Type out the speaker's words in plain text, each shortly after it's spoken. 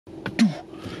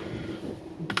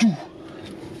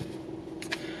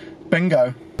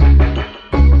Bingo.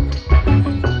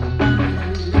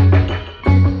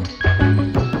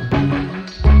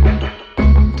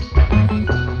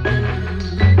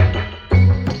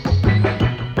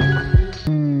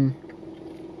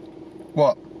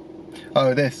 What?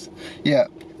 Oh, this. Yeah.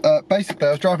 Basically,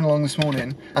 I was driving along this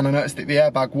morning and I noticed that the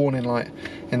airbag warning light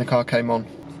in the car came on.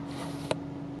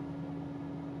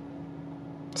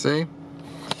 See?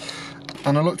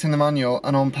 And I looked in the manual,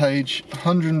 and on page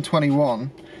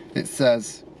 121 it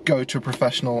says go to a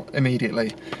professional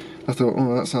immediately. I thought,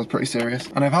 oh, that sounds pretty serious.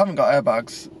 And if I haven't got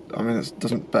airbags, I mean, it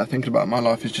doesn't bear thinking about. My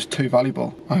life is just too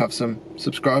valuable. I have some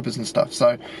subscribers and stuff,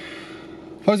 so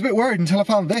I was a bit worried until I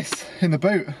found this in the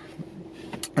boot.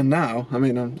 And now, I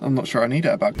mean, I'm not sure I need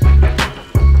airbags.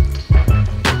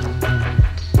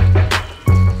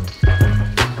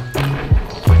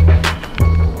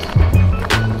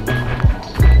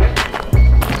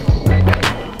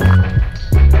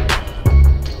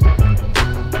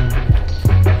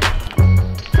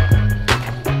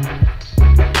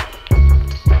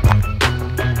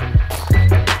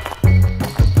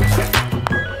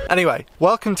 Anyway,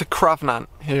 welcome to Cravnant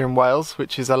here in Wales,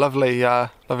 which is a lovely,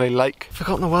 lovely lake. I've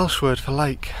forgotten the Welsh word for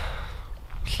lake.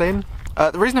 Llyn?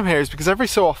 The reason I'm here is because every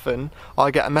so often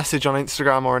I get a message on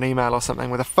Instagram or an email or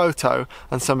something with a photo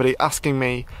and somebody asking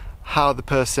me how the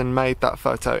person made that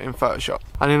photo in Photoshop.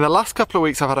 And in the last couple of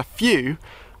weeks I've had a few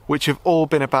which have all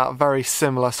been about very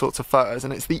similar sorts of photos,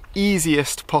 and it's the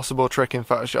easiest possible trick in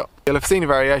Photoshop. You'll have seen a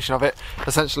variation of it.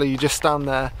 Essentially you just stand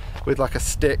there with like a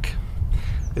stick.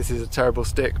 This is a terrible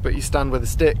stick, but you stand with a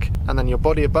stick and then your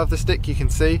body above the stick you can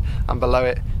see, and below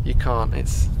it you can't.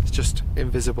 It's just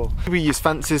invisible. We use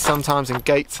fences sometimes and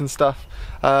gates and stuff,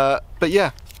 but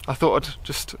yeah, I thought I'd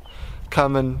just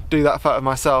come and do that photo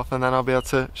myself, and then I'll be able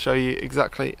to show you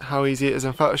exactly how easy it is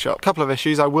in Photoshop. A couple of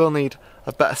issues: I will need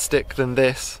a better stick than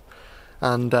this,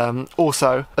 and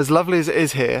also, as lovely as it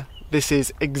is here, this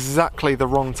is exactly the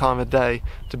wrong time of day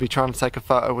to be trying to take a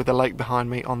photo with the lake behind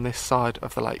me on this side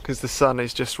of the lake, because the sun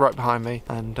is just right behind me,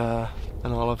 and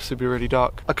it'll obviously be really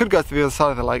dark. I could go to the other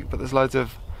side of the lake, but there's loads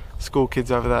of school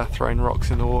kids over there throwing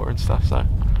rocks in the water and stuff, so a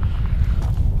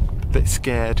bit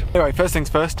scared. Anyway, first things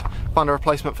first, find a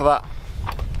replacement for that.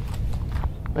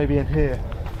 Maybe in here.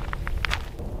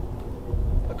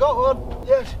 I got one,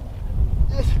 yes,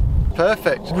 yes.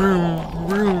 Perfect.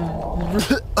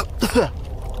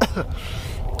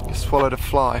 You swallowed a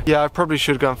fly. Yeah, I probably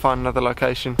should go and find another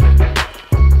location.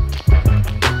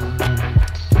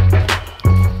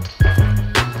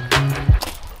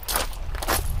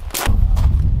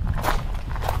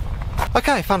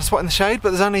 Okay, found a spot in the shade,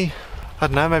 but there's only, I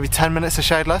don't know, maybe 10 minutes of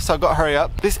shade left, so I've got to hurry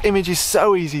up. This image is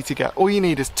so easy to get. All you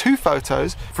need is 2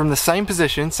 photos from the same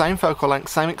position, same focal length,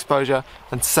 same exposure,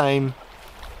 and same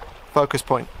focus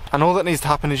point. And all that needs to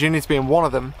happen is you need to be in one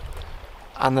of them,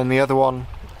 and then the other one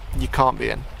you can't be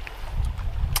in.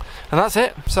 And that's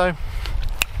it, so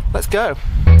let's go.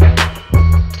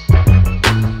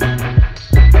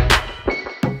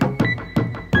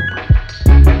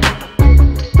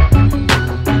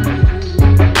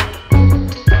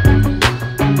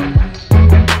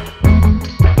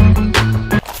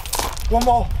 One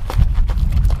more.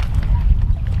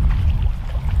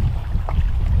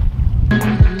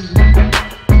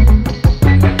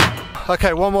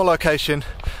 Okay, one more location.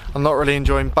 I'm not really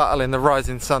enjoying battling the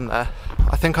rising sun there.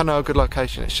 I think I know a good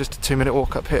location. It's just a 2-minute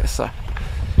walk up here, so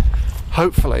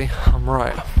hopefully I'm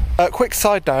right. Quick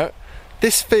side note,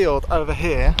 this field over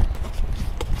here,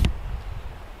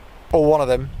 or one of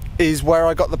them, is where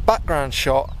I got the background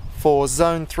shot for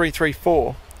Zone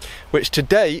 334, which to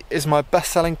date is my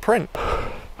best-selling print.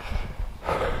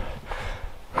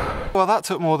 Well, that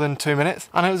took more than 2 minutes,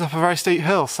 and it was up a very steep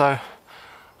hill, so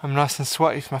I'm nice and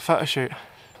sweaty for my photo shoot.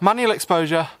 Manual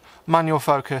exposure, manual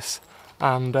focus,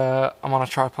 and I'm on a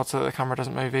tripod so that the camera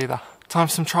doesn't move either. Time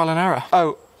for some trial and error.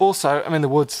 Oh, also, I'm in the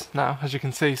woods now, as you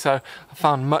can see, so I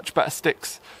found much better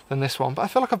sticks than this one, but I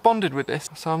feel like I've bonded with this,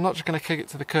 so I'm not just going to kick it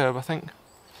to the curb. I think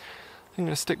I'm going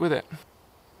to stick with it.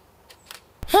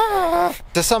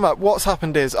 To sum up, what's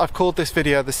happened is I've called this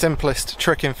video the simplest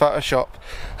trick in Photoshop,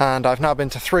 and I've now been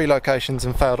to 3 locations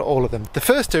and failed at all of them. The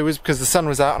first 2 was because the sun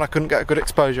was out and I couldn't get a good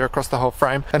exposure across the whole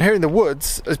frame, and here in the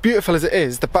woods, as beautiful as it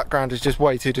is, the background is just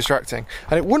way too distracting.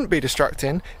 And it wouldn't be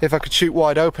distracting if I could shoot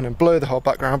wide open and blur the whole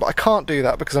background, but I can't do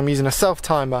that because I'm using a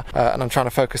self-timer and I'm trying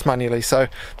to focus manually, so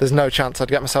there's no chance I'd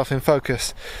get myself in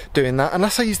focus doing that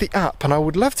unless I use the app, and I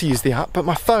would love to use the app, but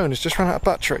my phone has just run out of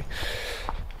battery.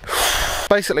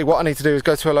 Basically what I need to do is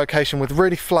go to a location with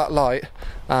really flat light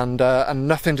and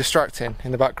nothing distracting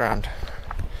in the background.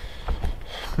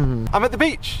 I'm at the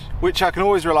beach, which I can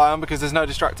always rely on because there's no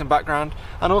distracting background,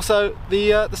 and also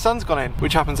the sun's gone in,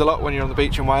 which happens a lot when you're on the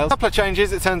beach in Wales. A couple of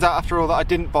changes. It turns out after all that I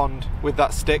didn't bond with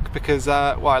that stick because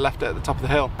well, I left it at the top of the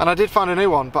hill, and I did find a new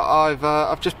one, but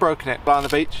I've just broken it on the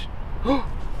beach.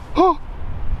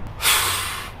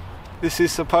 This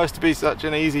is supposed to be such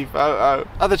an easy photo.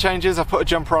 Other changes, I've put a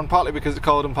jumper on, partly because it's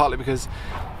cold and partly because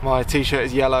my t-shirt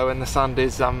is yellow and the sand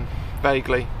is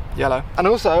vaguely yellow. And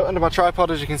also, under my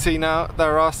tripod, as you can see now,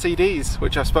 there are CDs,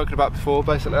 which I've spoken about before.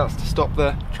 Basically, that's to stop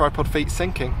the tripod feet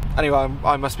sinking. Anyway,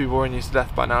 I must be boring you to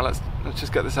death by now. Let's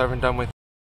just get this over and done with.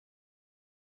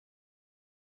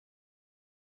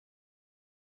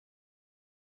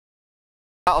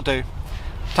 That'll do.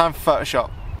 Time for Photoshop.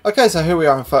 Okay, so here we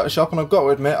are in Photoshop, and I've got to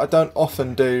admit, I don't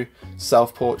often do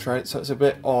self-portrait, so it's a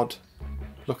bit odd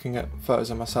looking at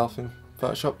photos of myself in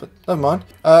Photoshop, but never mind.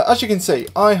 As you can see,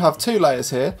 I have two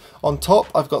layers here. On top,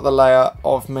 I've got the layer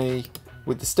of me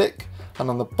with the stick,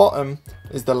 and on the bottom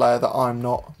is the layer that I'm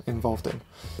not involved in.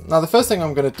 Now, the first thing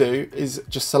I'm going to do is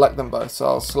just select them both. So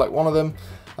I'll select one of them,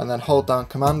 and then hold down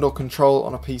Command or Control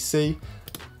on a PC,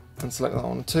 and select that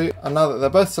one too. And now that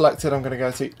they're both selected, I'm going to go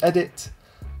to Edit,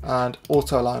 and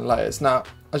auto align layers. Now,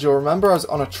 as you'll remember, I was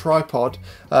on a tripod,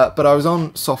 but I was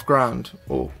on soft ground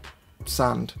or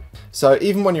sand. So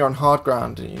even when you're on hard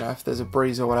ground, you know, if there's a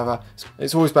breeze or whatever,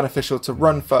 it's always beneficial to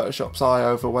run Photoshop's eye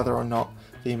over whether or not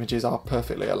the images are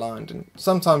perfectly aligned. And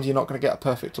sometimes you're not going to get a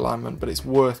perfect alignment, but it's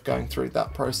worth going through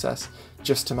that process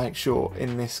just to make sure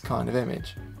in this kind of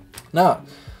image. Now,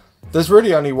 there's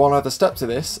really only one other step to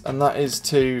this, and that is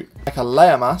to make a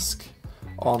layer mask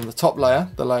on the top layer,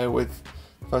 the layer with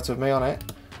photo of me on it,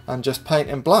 and just paint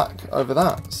in black over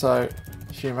that. So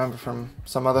if you remember from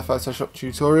some other Photoshop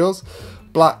tutorials,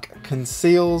 black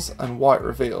conceals and white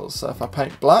reveals. So if I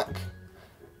paint black,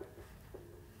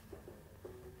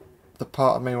 the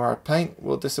part of me where I paint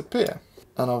will disappear.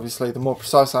 And obviously the more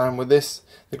precise I am with this,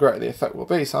 the greater the effect will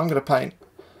be. So I'm going to paint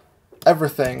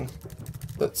everything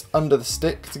that's under the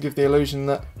stick to give the illusion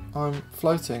that I'm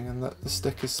floating and that the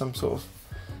stick is some sort of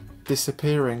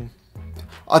disappearing.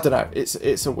 I don't know,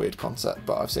 it's a weird concept,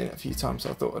 but I've seen it a few times, so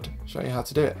I thought I'd show you how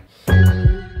to do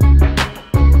it.